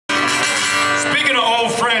Speaking of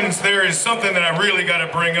old friends, there is something that I really got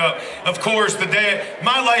to bring up. Of course, the day,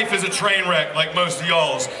 my life is a train wreck like most of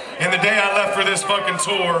y'all's. And the day I left for this fucking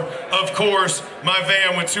tour, of course, my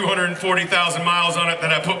van with 240,000 miles on it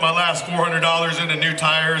that I put my last $400 into new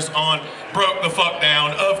tires on, broke the fuck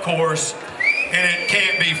down, of course, and it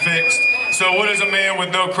can't be fixed. So what does a man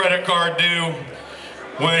with no credit card do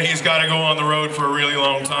when he's got to go on the road for a really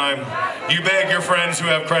long time? You beg your friends who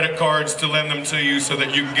have credit cards to lend them to you so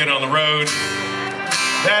that you can get on the road.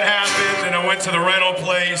 That happened, and I went to the rental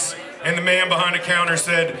place, and the man behind the counter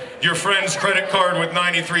said, your friend's credit card with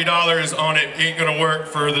 $93 on it ain't gonna work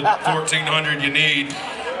for the $1,400 you need.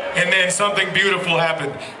 And then something beautiful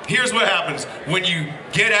happened. Here's what happens. When you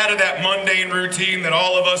get out of that mundane routine that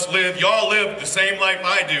all of us live, y'all live the same life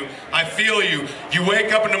I do. I feel you. You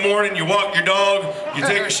wake up in the morning, you walk your dog, you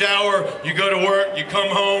take a shower, you go to work, you come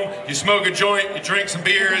home, you smoke a joint, you drink some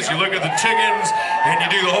beers, you look at the chickens, and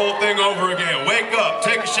you do the whole thing over again. Wake up,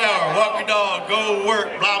 take a shower, walk your dog, go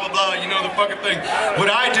work, blah, blah, blah, you know the fucking thing. What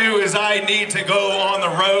I do is I need to go on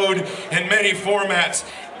the road in many formats.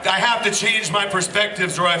 I have to change my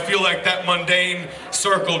perspectives or I feel like that mundane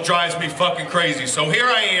circle drives me fucking crazy. So here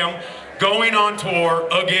I am, going on tour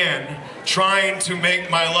again, trying to make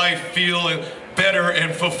my life feel better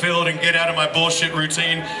and fulfilled and get out of my bullshit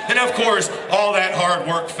routine. And of course, all that hard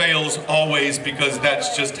work fails always because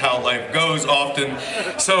that's just how life goes often.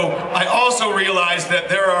 So I also realized that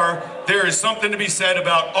there is something to be said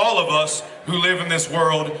about all of us who live in this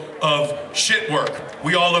world of shit work.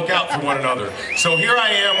 We all look out for one another. So here I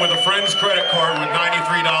am with a friend's credit card with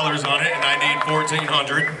 $93 on it and I need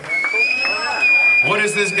 $1,400. What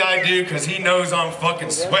does this guy do? Because he knows I'm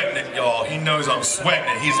fucking sweating it, y'all. He knows I'm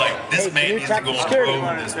sweating it. He's like, this man needs to go on the road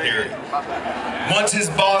in this period. Once his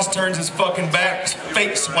boss turns his fucking back,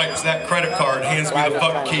 fake swipes that credit card, hands me the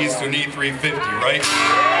fucking keys to an E350, right?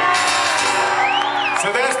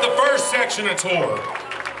 So that's the first section of tour.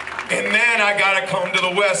 And then I gotta come to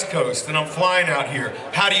the West Coast, and I'm flying out here.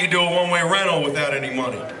 How do you do a one-way rental without any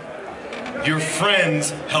money? Your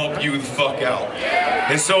friends help you the fuck out.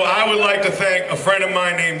 And so I would like to thank a friend of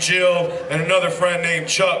mine named Jill and another friend named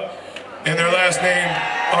Chuck, and their last name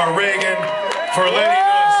are Reagan, for letting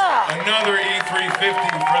us another E350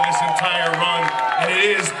 for this entire run. And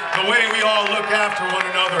it is the way we all look after one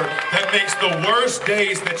another that makes the worst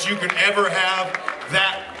days that you can ever have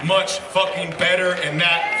that much fucking better and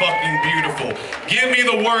that fucking beautiful. Give me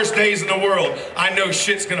the worst days in the world. I know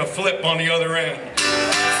shit's gonna flip on the other end.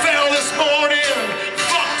 Fell this morning,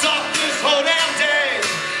 fucked up this whole damn day.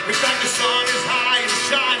 In fact, the sun is high and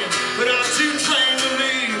shining, but I'm too trained to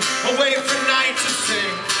leave, away from night to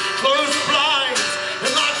sing. Close the blinds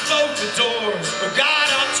and lock both the doors. Oh God,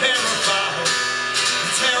 I'm terrified.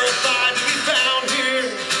 I'm terrified to be found here,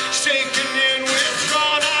 shaking and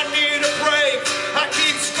withdrawn. I need a break. I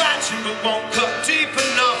keep scratching but won't cut deep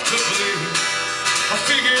enough to bleed. I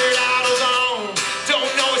figure it out alone,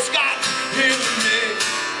 don't know it's gotten into me.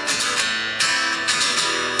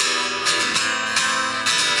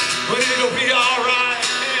 But it'll be alright,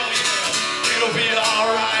 hell yeah, it'll be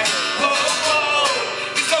alright. Whoa, whoa,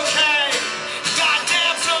 it's okay.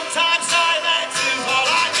 Goddamn, sometimes silence is all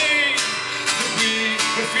I need to be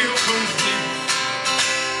and feel complete.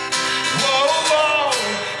 Whoa, whoa,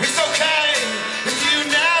 it's okay. If you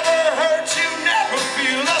never hurt, you never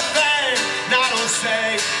feel a thing. And I don't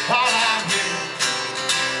say all I hear.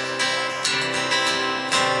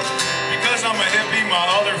 Because I'm a hippie, my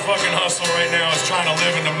other fucking hustle right now is trying to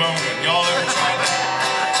live in the moment. Y'all ever try that?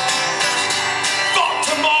 Fuck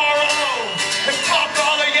tomorrow and fuck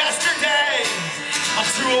all of yesterday. I'm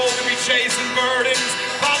too old to be chasing burdens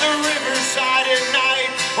by the riverside at night.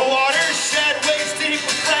 A watershed waist deep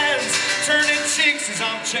with friends, turning cheeks as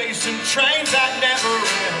I'm chasing trains that never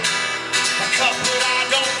end. A cup that I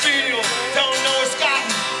don't feel, don't know it's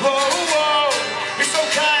gotten. Whoa, whoa, it's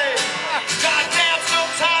okay. Goddamn,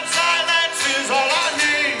 sometimes silence is all I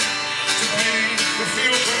need to be and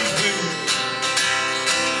feel complete.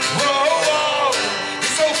 Whoa, whoa,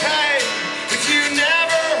 it's okay. If you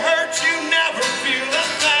never hurt, you never feel a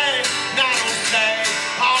thing. And I don't say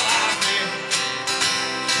all I feel,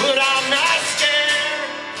 but I'm not scared.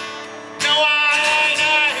 No, I ain't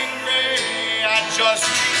angry. I just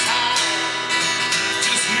need time,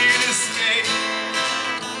 just need to stay.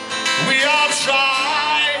 We all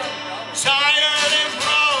try, tired and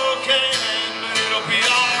broken, but it'll be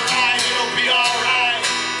alright, it'll be alright,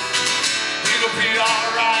 it'll be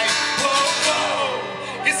alright. Whoa,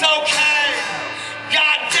 whoa, it's okay.